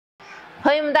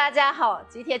朋友们，大家好！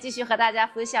今天继续和大家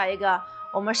分享一个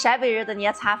我们陕北人的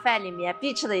年茶饭里面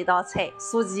必吃的一道菜——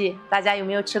酥鸡。大家有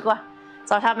没有吃过？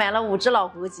早上买了5只老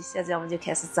公鸡，现在我们就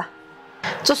开始做。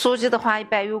做酥鸡的话，一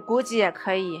般有公鸡也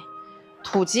可以，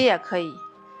土鸡也可以，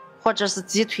或者是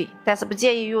鸡腿，但是不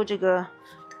建议用这个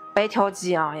白条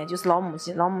鸡啊，也就是老母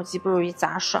鸡。老母鸡不容易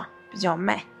炸爽，比较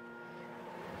慢。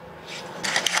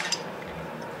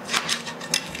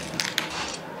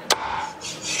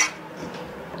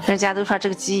人家都说这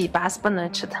个鸡尾巴是不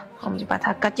能吃的，我们就把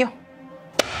它割掉。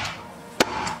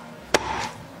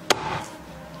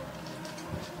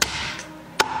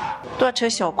剁成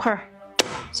小块，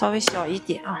稍微小一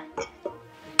点啊。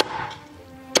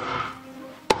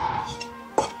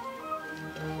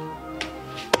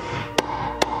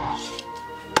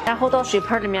然后到水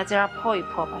盆里面这样泡一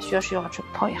泡，把血水往出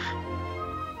泡一下。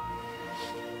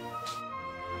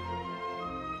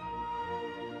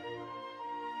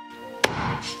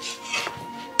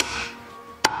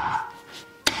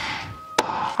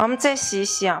我们再洗一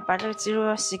洗啊，把这个鸡肉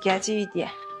要洗干净一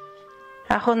点，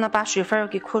然后呢，把水分要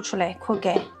给扣出来，扣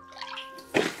干。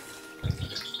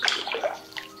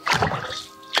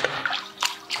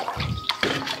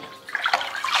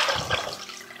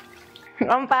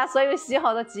我们把所有洗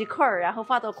好的鸡块，然后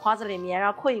放到筐子里面，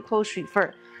然后扣一扣水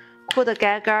分，扣得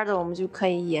干干的，我们就可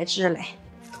以腌制了。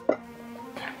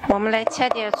我们来切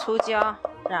点葱姜，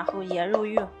然后腌肉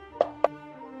油。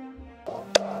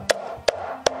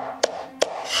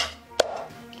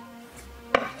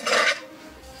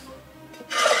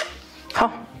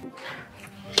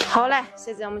好了，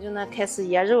现在我们就能开始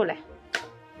腌肉了。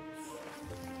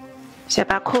先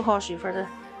把扣好水分的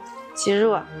鸡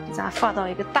肉啊，给咱放到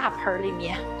一个大盆里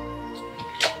面，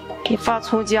给放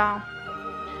葱姜。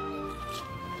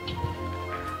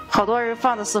好多人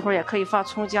放的时候也可以放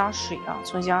葱姜水啊，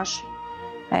葱姜水，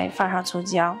哎，放上葱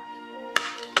姜。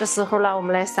这时候呢，我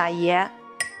们来撒盐，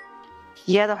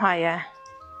盐的话也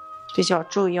比较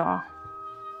重要啊。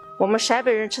我们陕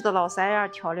北人吃的老3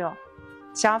样调料：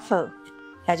姜粉。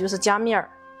也就是姜面儿、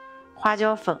花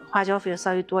椒粉，花椒粉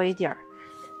稍微多一点，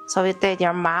稍微带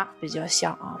点麻，比较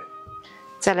香啊。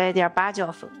再来一点八角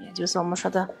粉，也就是我们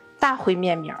说的大烩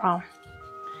面面啊。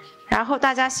然后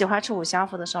大家喜欢吃五香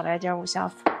粉的，少来点五香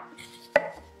粉。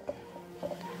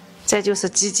再就是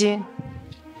鸡精，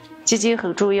鸡精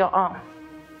很重要啊。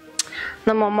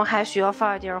那么我们还需要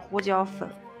放一点胡椒粉，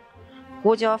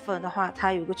胡椒粉的话，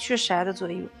它有个去膻的作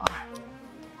用啊。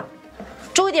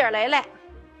重点来了。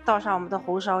倒上我们的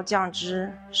红烧酱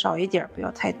汁，少一点，不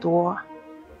要太多。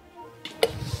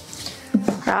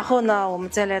然后呢，我们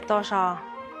再来倒上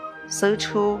生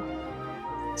抽，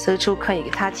生抽可以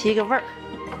给它提一个味儿。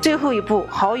最后一步，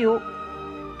蚝油，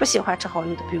不喜欢吃蚝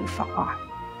油的不用放啊。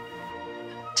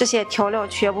这些调料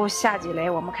全部下进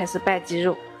来，我们开始拌鸡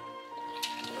肉。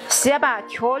先把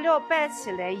调料拌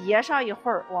起来，腌上一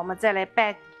会儿，我们再来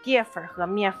拌淀粉和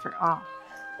面粉啊。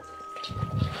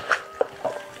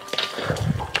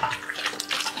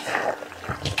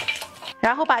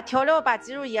然后把调料把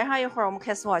鸡肉腌上一会儿，我们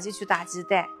开始往进去打鸡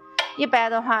蛋。一般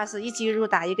的话是1斤肉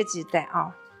打1个鸡蛋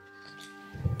啊。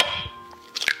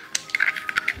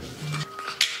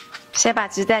先把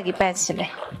鸡蛋给拌起来，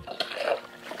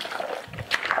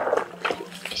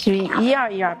就一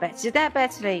样一样拌。鸡蛋拌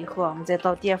起来以后，我们再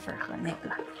倒淀粉和那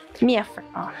个面粉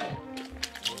啊。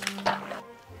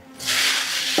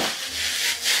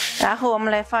然后我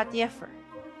们来放淀粉。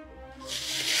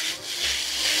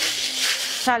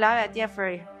上2碗淀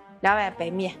粉，2碗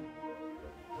白面。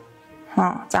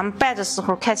咱们拌的时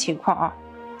候看情况啊，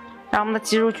让我们的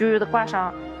鸡肉均匀的挂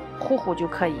上糊糊就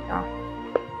可以啊。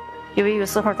因为有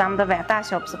时候咱们的碗大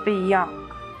小是不一样。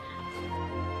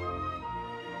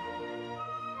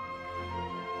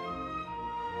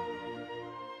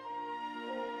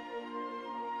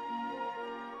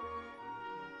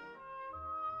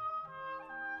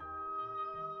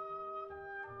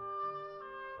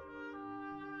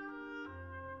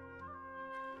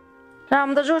让我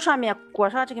们的肉上面裹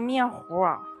上这个面糊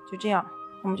啊，就这样，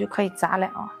我们就可以炸了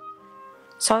啊。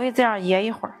稍微这样腌一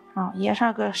会儿啊，腌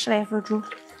上个10来分钟，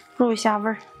入一下味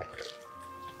儿。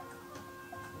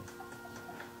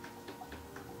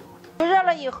热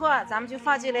了以后啊，咱们就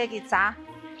放进来给炸。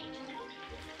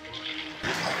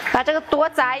把这个多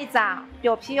炸一炸，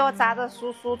表皮要炸的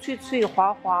酥酥脆脆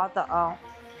黄黄的啊，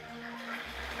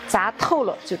炸透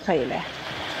了就可以了，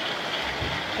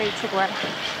可以出锅了。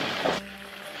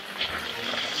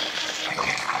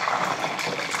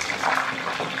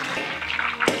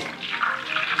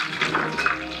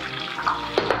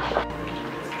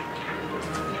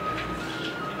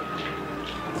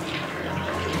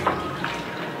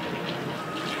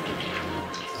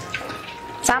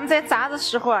咱们在炸的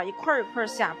时候啊，一块一块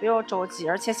下，不要着急，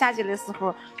而且下进来的时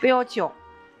候不要搅，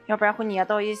要不然会粘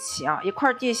到一起啊。一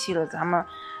块叠起了，咱们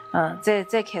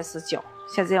再开始搅。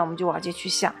现在我们就往进去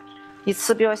下，一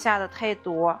次不要下的太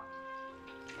多。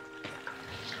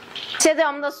现在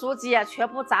我们的酥鸡啊全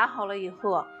部炸好了以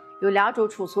后，有2种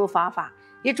储存方法，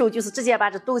一种就是直接把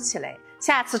这冻起来，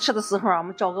下次吃的时候啊，我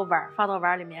们找个碗放到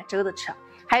碗里面蒸着吃。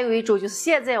还有一种就是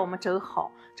现在我们蒸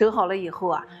好了以后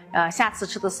啊，下次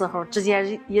吃的时候直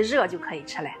接一热就可以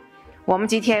吃了。我们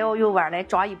今天要用碗来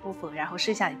装一部分，然后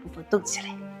剩下一部分冻起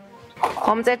来。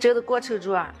我们在蒸的过程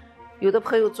中啊，有的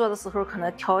朋友做的时候可能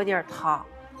调一点糖，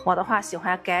我的话喜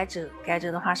欢干蒸，干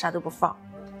蒸的话啥都不放，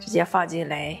直接放进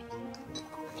来，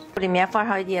里面放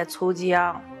上一点葱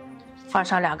姜，放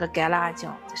上2个干辣椒，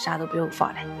啥都不用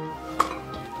放了。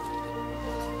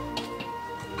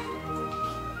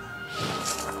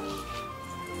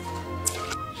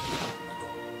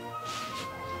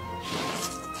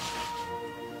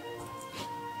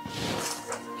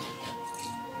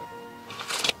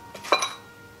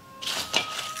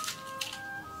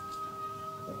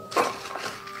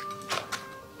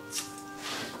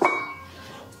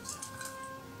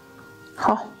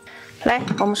好，来，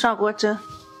我们上锅蒸。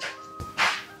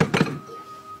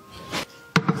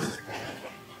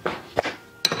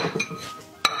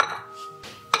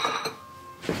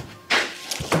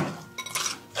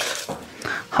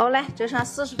好嘞，蒸上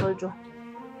40分钟，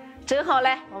蒸好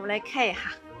嘞，我们来看一下，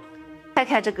看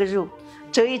看这个肉，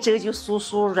蒸一蒸就酥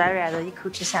酥软软的，一口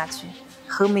吃下去，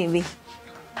很美味。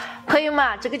朋友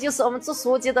们，这个就是我们做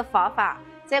酥鸡的方法。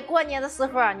在过年的时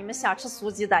候啊，你们想吃酥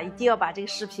鸡的，一定要把这个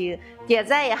视频点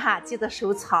赞一下，记得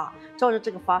收藏，照着这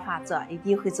个方法做，一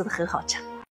定会做得很好吃。